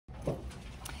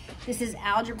This is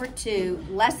Algebra 2,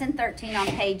 Lesson 13 on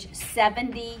page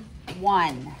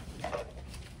 71.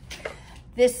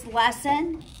 This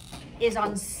lesson is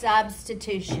on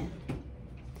substitution.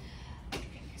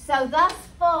 So thus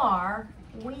far,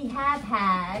 we have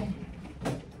had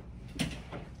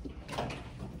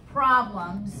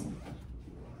problems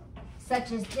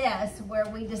such as this, where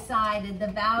we decided the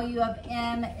value of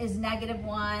m is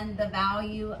 -1, the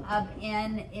value of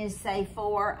n is, say,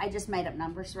 4. I just made up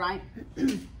numbers, right?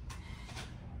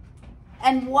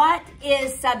 And what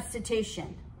is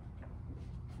substitution?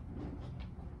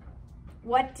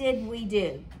 What did we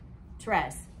do,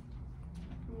 Tres?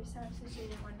 You're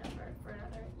substituting one number for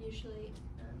another, usually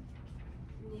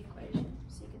in the equation,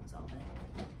 so you can solve it.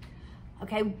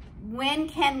 Okay, when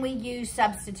can we use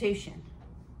substitution?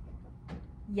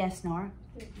 Yes, Nora?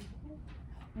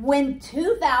 When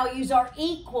two values are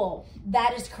equal,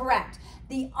 that is correct.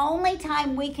 The only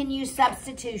time we can use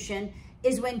substitution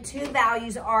is when two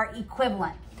values are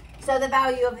equivalent. So the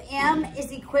value of m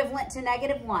is equivalent to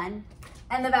 -1,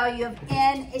 and the value of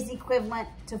n is equivalent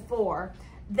to 4.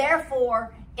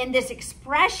 Therefore, in this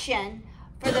expression,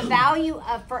 for the value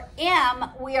of, for m,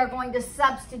 we are going to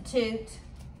substitute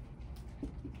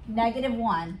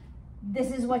 -1.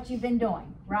 This is what you've been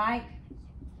doing, right?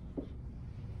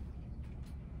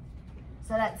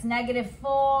 So that's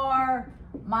 -4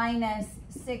 minus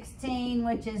 16,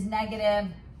 which is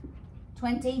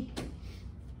 -20.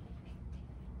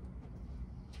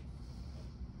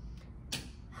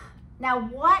 Now,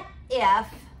 what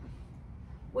if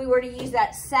we were to use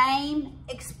that same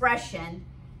expression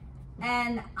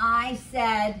and I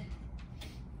said,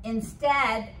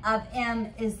 instead of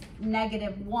m is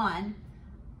 -1,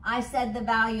 I said the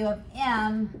value of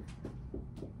m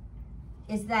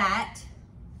is that,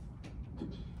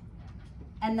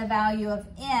 and the value of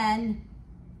n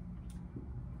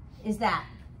is that.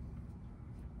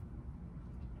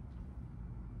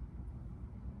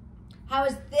 How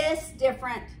is this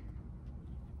different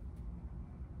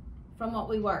from what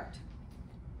we worked?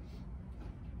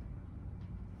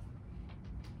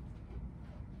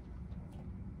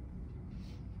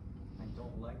 I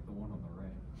don't like the one on the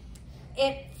right.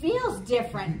 It feels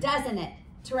different, doesn't it,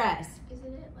 Therese?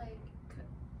 Isn't it like,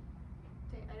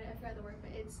 I forgot the word,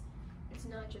 but it's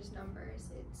not just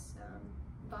numbers, it's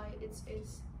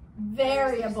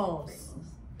Variables.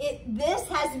 This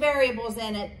has variables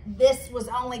in it. This was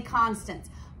only constants.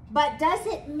 But does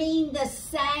it mean the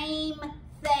same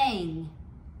thing?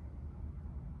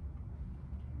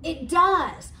 It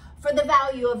does. For the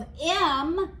value of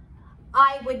m,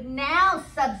 I would now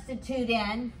substitute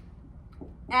in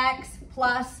x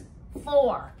plus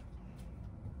 4.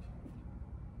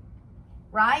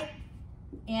 Right?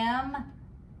 M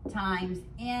times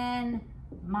n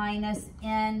minus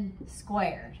n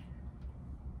squared.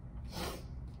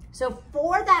 So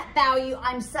for that value,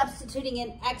 I'm substituting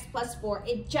in x plus 4.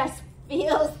 It just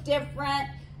feels different,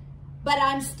 but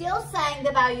I'm still saying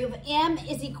the value of m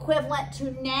is equivalent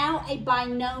to now a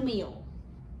binomial.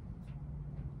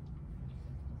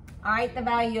 All right, the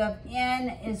value of n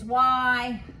is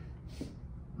y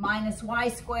minus y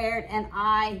squared, and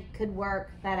I could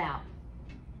work that out.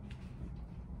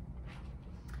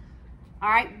 All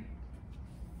right.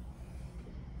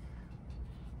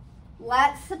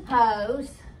 Let's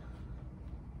suppose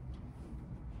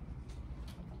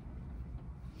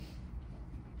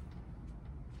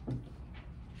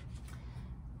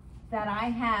that I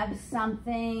have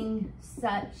something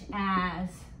such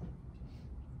as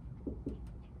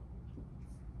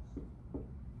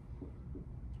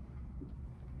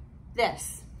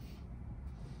this.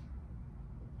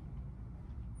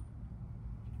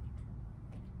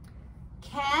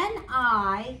 Can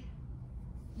I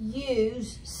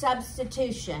use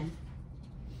substitution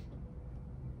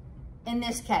in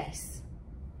this case?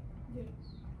 Yes.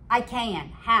 I can.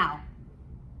 How?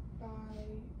 By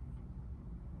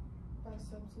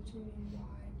substituting y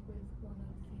with one of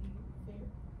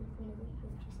the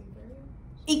variables.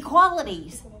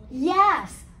 Equalities.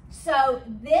 Yes. So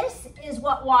this is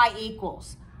what y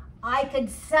equals. I could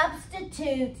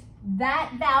substitute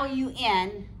that value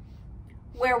in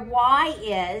where y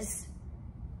is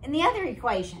in the other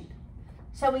equation.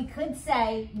 So we could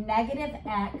say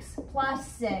 -x plus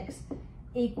 6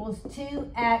 equals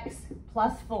 2x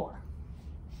plus 4.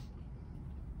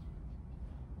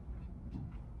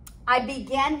 I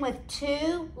begin with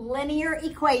two linear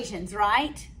equations,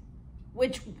 right?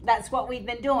 That's what we've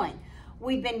been doing.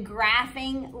 We've been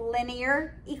graphing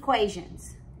linear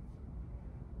equations.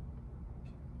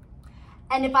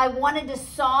 And if I wanted to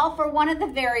solve for one of the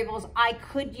variables, I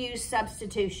could use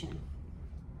substitution.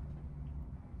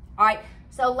 All right,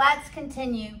 so let's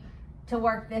continue to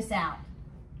work this out.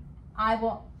 I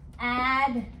will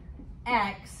add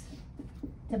x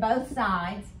to both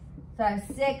sides. So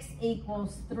 6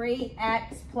 equals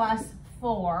 3x plus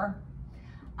 4.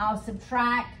 I'll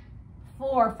subtract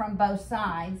 4 from both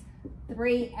sides.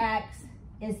 3x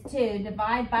is 2.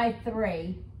 Divide by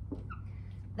 3.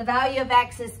 The value of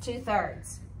x is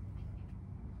 2/3.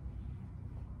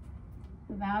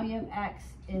 The value of x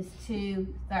is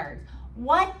 2/3.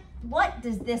 What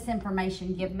does this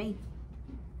information give me?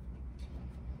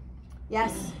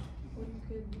 Yes? Well, you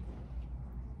could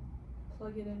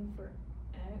plug it in for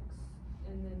x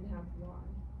and then have y.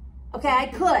 Okay, I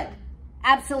could.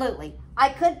 Absolutely. I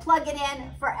could plug it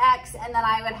in for x and then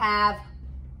I would have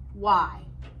y.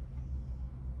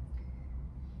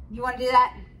 You want to do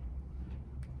that?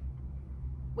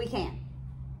 We can.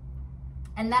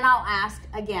 And then I'll ask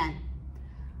again,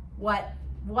 what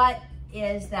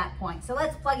is that point? So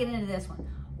let's plug it into this one.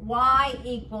 Y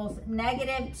equals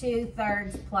negative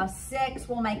 2/3 plus 6.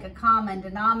 We'll make a common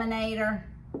denominator.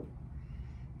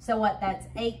 So what, that's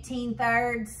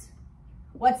 18/3.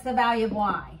 What's the value of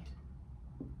y?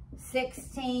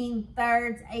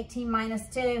 16/3, 18 minus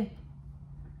 2.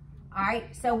 All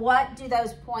right, so what do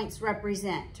those points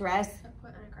represent, Therese? A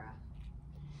point on a graph.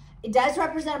 It does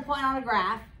represent a point on a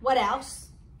graph. What else?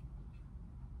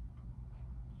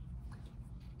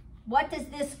 What does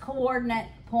this coordinate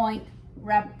point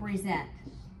represent?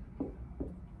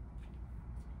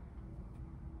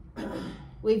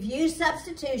 We've used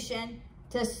substitution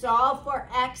to solve for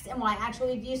x and y.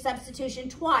 Actually, we've used substitution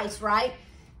twice, right?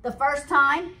 The first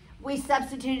time, we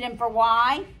substituted in for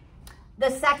y. The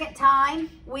second time,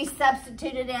 we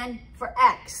substituted in for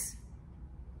x.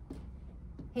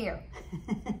 Here.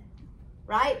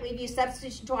 Right? We've used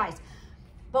substitution twice.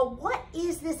 But what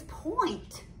is this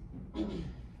point?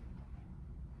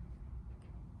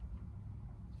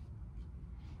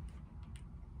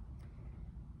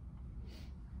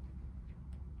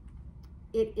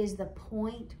 It is the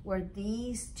point where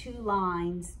these two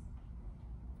lines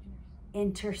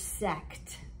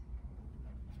intersect.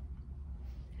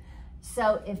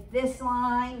 So if this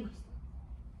line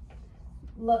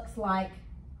looks like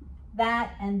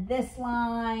that and this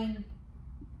line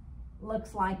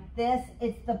looks like this,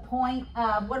 it's the point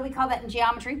of, what do we call that in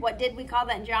geometry? What did we call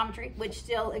that in geometry, which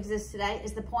still exists today,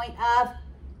 is the point of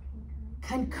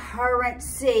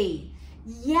concurrency.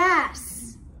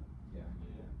 Yes.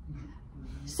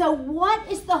 So what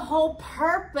is the whole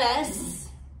purpose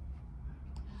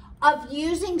of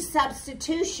using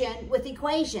substitution with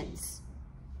equations?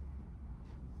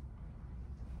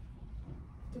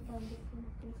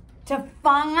 To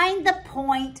find the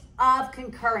point of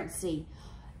concurrency.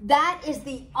 That is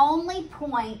the only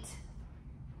point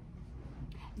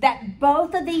that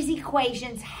both of these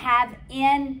equations have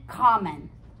in common.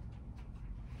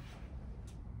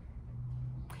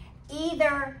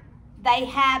 Either they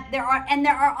have, there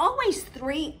are always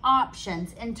three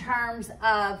options in terms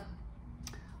of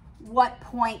what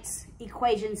points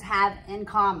equations have in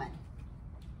common.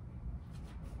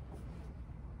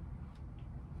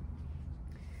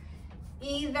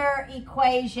 Either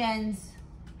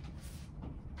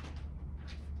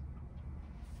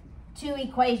two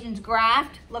equations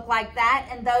graphed look like that,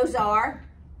 and those are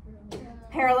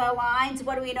parallel lines.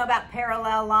 What do we know about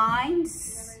parallel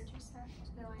lines? They never intersect.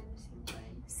 They lie in the same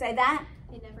plane. Say that?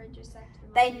 They never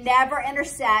intersect. They never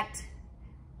intersect,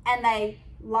 and they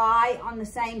lie on the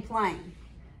same plane.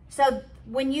 So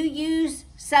when you use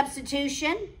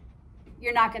substitution,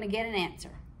 you're not going to get an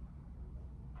answer,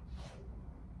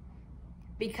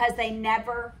 because they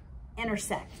never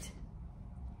intersect.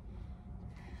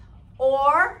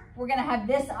 Or we're going to have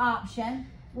this option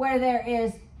where there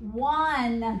is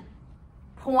one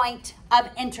point of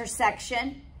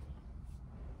intersection,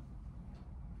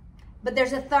 but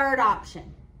there's a third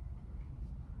option.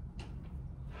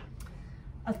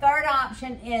 A third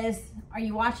option is, are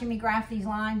you watching me graph these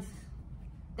lines?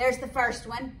 There's the first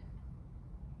one.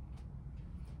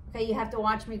 Okay, you have to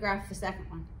watch me graph the second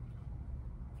one.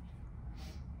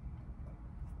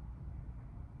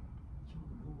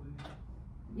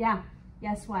 Yeah,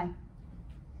 yes, why?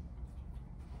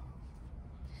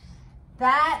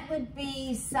 That would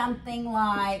be something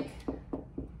like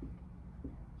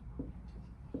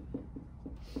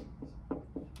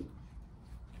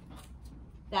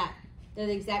that. They're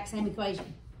the exact same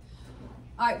equation.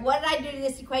 All right, what did I do to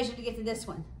this equation to get to this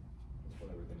one?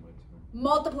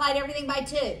 Multiplied everything by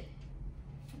 2.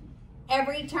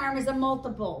 Every term is a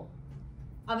multiple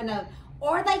of another.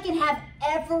 Or they can have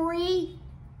every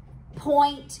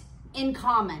point in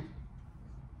common.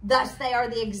 Thus, they are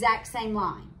the exact same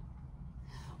line.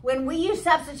 When we use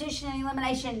substitution and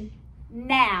elimination,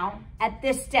 now, at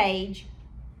this stage,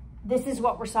 this is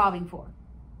what we're solving for.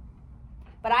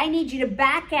 But I need you to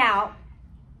back out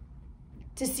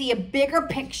to see a bigger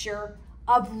picture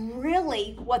of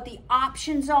really what the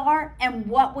options are and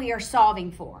what we are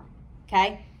solving for,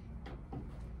 okay?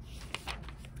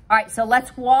 All right, so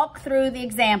let's walk through the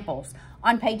examples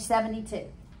on page 72.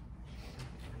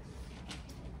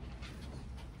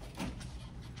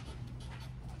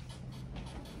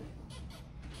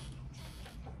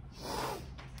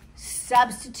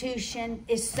 Substitution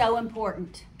is so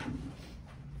important.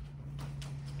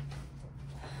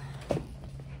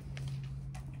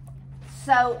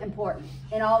 So important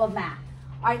in all of math.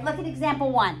 All right, look at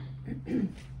example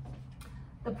 1.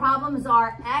 The problems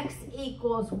are x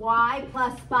equals y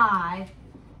plus 5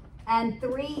 and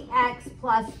 3x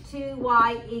plus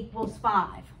 2y equals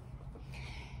 5.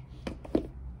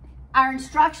 Our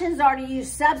instructions are to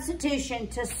use substitution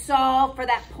to solve for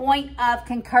that point of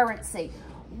concurrency.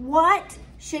 What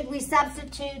should we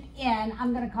substitute in?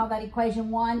 I'm going to call that equation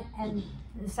 1 and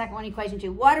the second one equation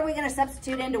 2. What are we going to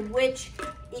substitute into which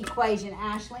equation,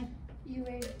 Ashley? You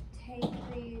would take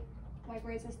the, like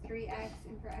where it says 3x,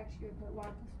 and for x you would put y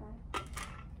plus 5.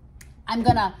 I'm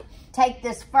going to take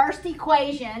this first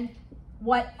equation,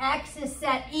 what x is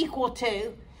set equal to,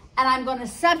 and I'm going to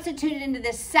substitute it into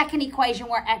this second equation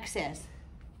where x is.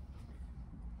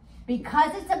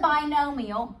 Because it's a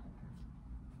binomial,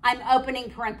 I'm opening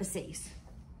parentheses.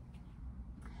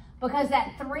 Because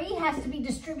that 3 has to be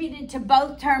distributed to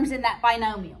both terms in that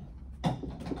binomial.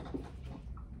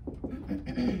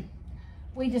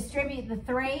 We distribute the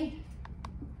 3.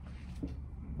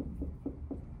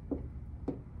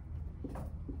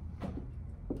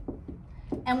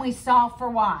 And we solve for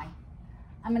y.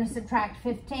 I'm going to subtract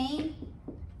 15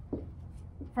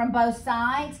 from both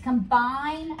sides.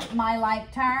 Combine my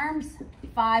like terms.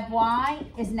 5y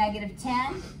is negative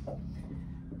 10.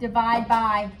 Divide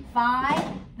by 5.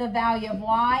 The value of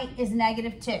y is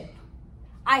negative 2.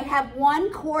 I have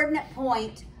one coordinate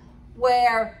point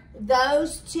where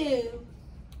those two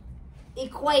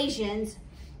equations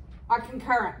are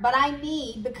concurrent. But I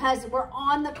need, because we're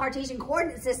on the Cartesian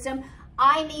coordinate system,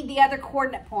 I need the other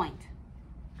coordinate point,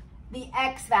 the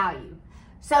x value.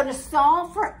 So to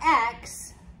solve for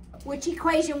x, which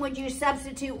equation would you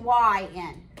substitute y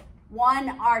in?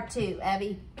 1 or 2,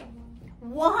 Evie?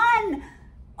 1,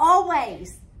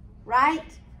 always, right?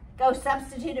 Go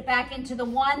substitute it back into the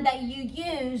one that you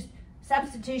used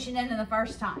substitution into the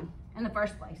first time, in the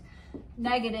first place.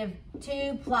 Negative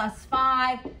 2 plus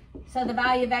 5, so the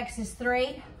value of x is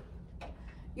 3.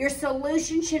 Your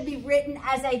solution should be written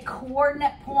as a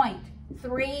coordinate point,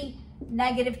 3,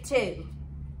 negative 2.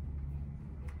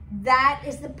 That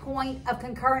is the point of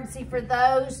concurrency for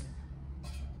those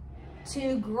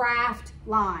two graphed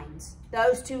lines,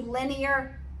 those two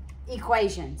linear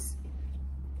equations.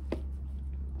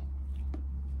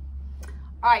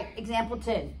 All right, example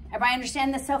 2. Everybody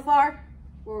understand this so far?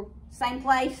 We're same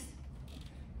place?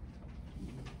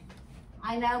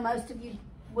 I know most of you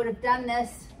would have done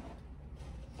this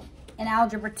in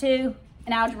Algebra 2,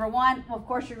 in Algebra 1. Well, of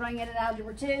course, you're doing it in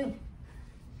Algebra 2.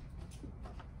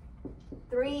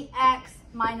 3x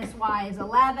minus y is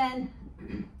 11.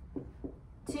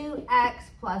 2x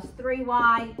plus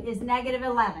 3y is negative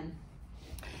 11.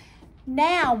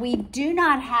 Now, we do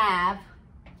not have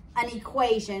an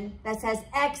equation that says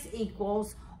x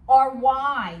equals or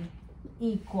y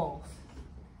equals.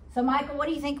 So, Michael, what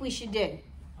do you think we should do?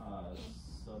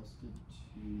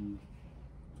 Substitute.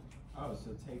 Oh,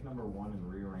 so take number 1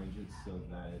 and rearrange it so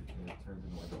that it turns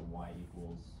into like a y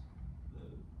equals.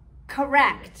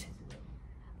 Correct.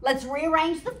 Let's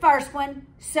rearrange the first one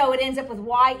so it ends up with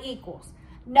y equals.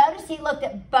 Notice he looked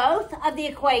at both of the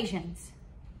equations.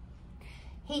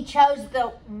 He chose the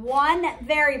one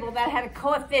variable that had a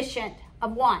coefficient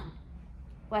of 1.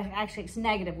 Well, actually, it's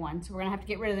negative 1, so we're going to have to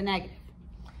get rid of the negative.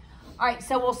 All right,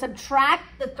 so we'll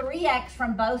subtract the 3x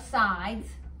from both sides.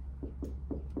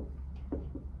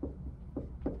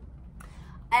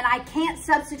 And I can't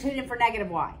substitute in for negative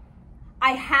y.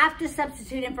 I have to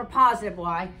substitute in for positive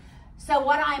y. So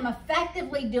what I'm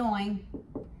effectively doing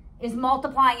is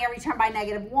multiplying every term by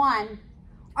negative 1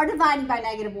 or dividing by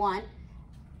negative 1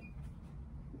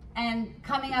 and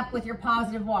coming up with your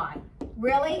positive y.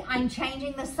 Really, I'm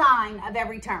changing the sign of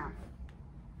every term.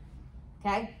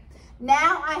 Okay?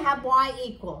 Now I have y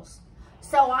equals.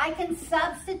 So I can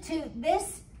substitute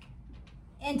this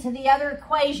into the other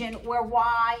equation where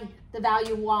y, the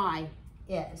value y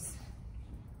is.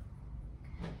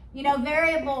 You know,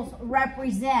 variables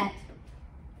represent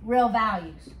real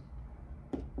values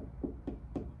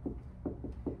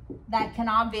that can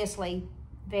obviously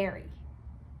vary,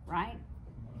 right?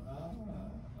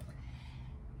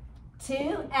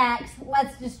 2x,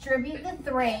 let's distribute the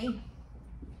 3,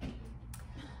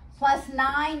 plus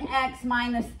 9x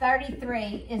minus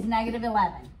 33 is negative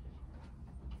 11.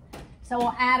 So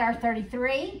we'll add our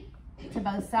 33 to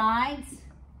both sides.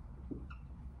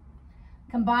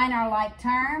 Combine our like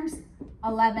terms.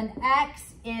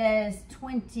 11x is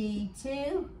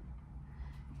 22.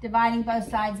 Dividing both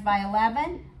sides by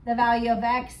 11. The value of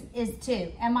x is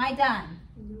 2. Am I done?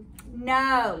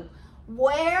 No.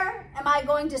 Where am I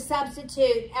going to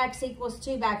substitute x equals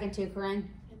 2 back into, Corinne?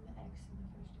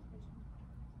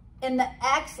 In the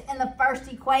x in the first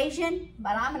equation,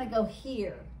 but I'm going to go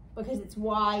here because it's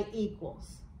y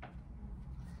equals.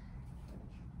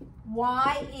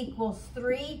 Y equals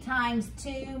 3 times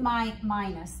 2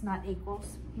 minus, not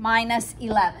equals, minus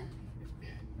 11.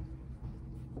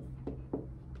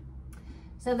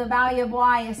 So the value of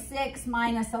y is 6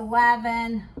 minus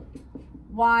 11.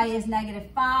 Y is negative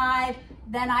 5.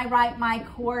 Then I write my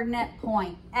coordinate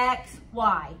point, x,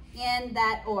 y, in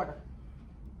that order.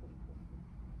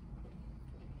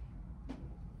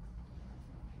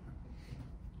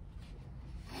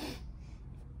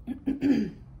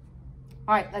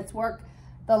 All right, let's work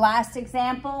the last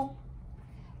example,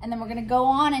 and then we're going to go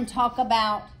on and talk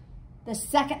about the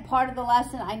second part of the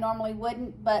lesson. I normally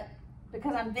wouldn't, but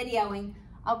because I'm videoing,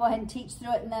 I'll go ahead and teach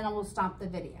through it, and then I will stop the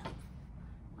video.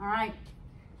 All right.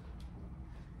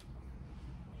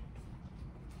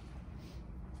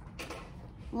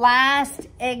 Last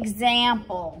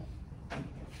example.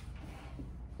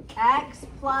 X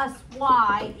plus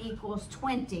y equals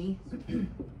 20.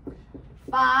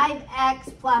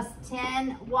 5x plus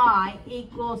 10y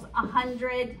equals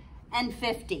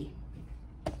 150.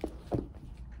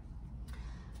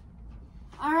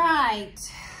 All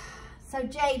right. So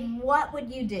Jaden, what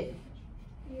would you do?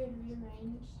 You would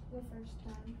rearrange the first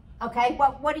time. Okay,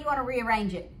 what do you want to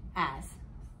rearrange it as?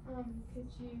 Could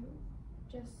you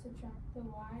just subtract the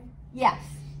y? Yes.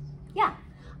 Yeah.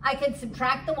 I could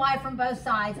subtract the y from both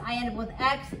sides. I end up with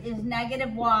x is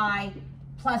negative y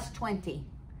plus 20.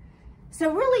 So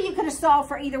really you could have solved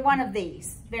for either one of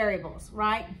these variables,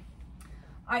 right?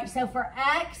 All right, so for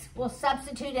x, we'll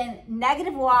substitute in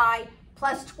negative y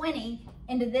plus 20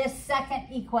 into this second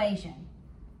equation.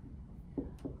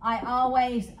 I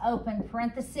always open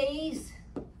parentheses.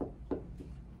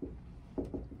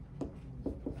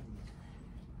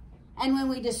 And when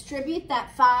we distribute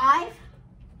that 5,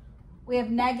 we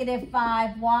have negative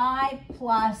 5y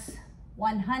plus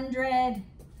 100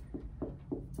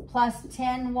 plus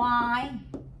 10y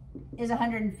is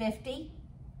 150.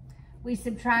 We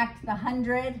subtract the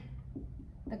 100,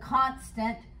 the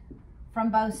constant,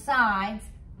 from both sides.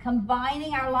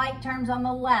 Combining our like terms on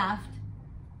the left,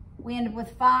 we end up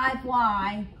with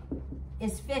 5y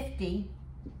is 50.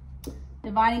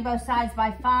 Dividing both sides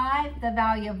by 5, the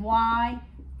value of y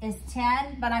is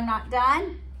 10, but I'm not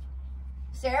done.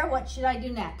 Sarah, what should I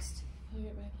do next?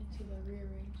 Plug it back into the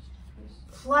rearranged equation.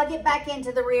 Plug it back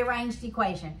into the rearranged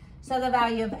equation. So the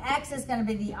value of x is going to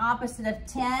be the opposite of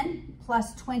 10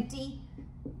 plus 20.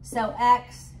 So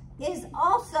x is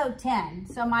also 10.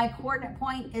 So my coordinate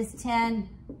point is 10,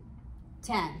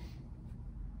 10.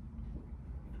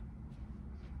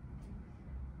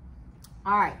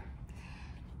 All right.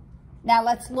 Now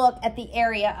let's look at the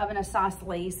area of an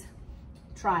isosceles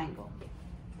triangle.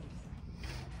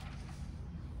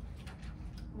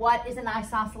 What is an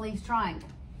isosceles triangle?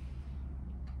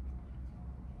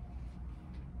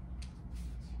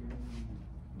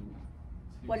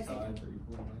 What is it? Sides are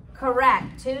equal, right?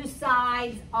 Correct. Two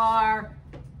sides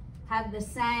have the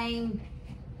same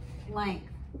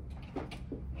length.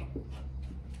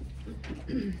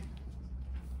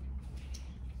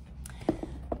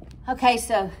 Okay,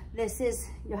 so this is,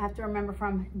 you'll have to remember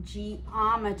from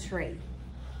geometry.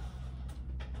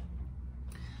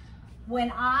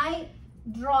 When I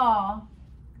draw,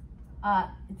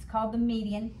 it's called the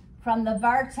median, from the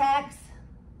vertex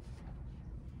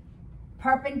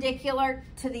perpendicular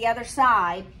to the other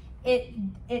side,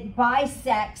 it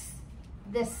bisects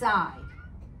this side.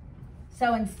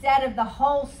 So instead of the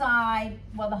whole side,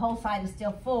 well, the whole side is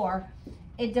still 4,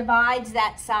 it divides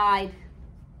that side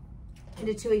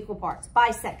into 2 equal parts,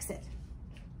 bisects it.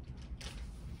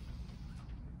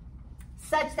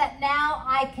 Such that now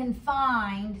I can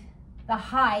find the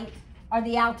height or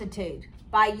the altitude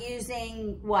by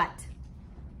using what?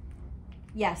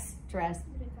 Yes, Therese.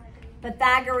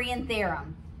 Pythagorean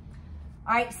theorem.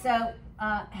 All right, so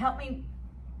help me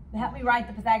write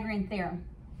the Pythagorean theorem,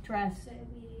 Therese. So it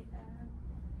would be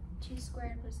 2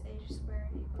 squared plus h squared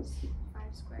equals 5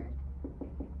 squared.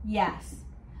 Yes.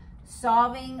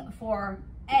 Solving for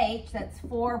h, that's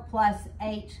 4 plus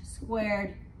h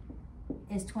squared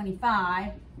is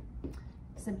 25.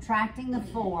 subtracting the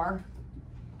 4,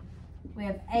 we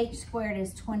have h squared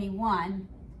is 21.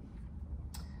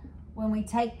 When we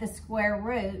take the square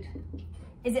root,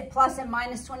 is it plus and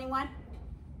minus 21?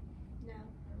 No,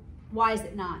 Why is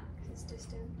it not? it's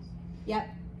distance. Yep.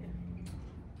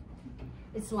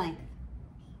 It's length,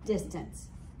 distance.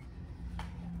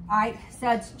 All right, so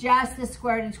it's just the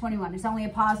square root of 21. It's only a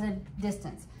positive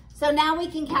distance. So now we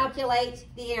can calculate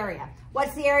the area.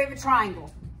 What's the area of a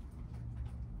triangle?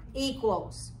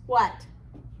 Equals what?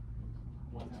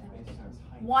 1/2 base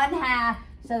times height. 1/2.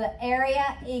 So the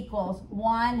area equals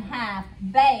 1/2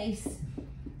 base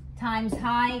times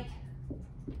height.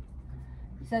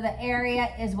 So the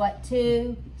area is what?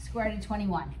 2 square root of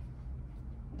 21.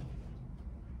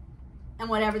 And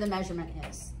whatever the measurement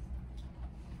is.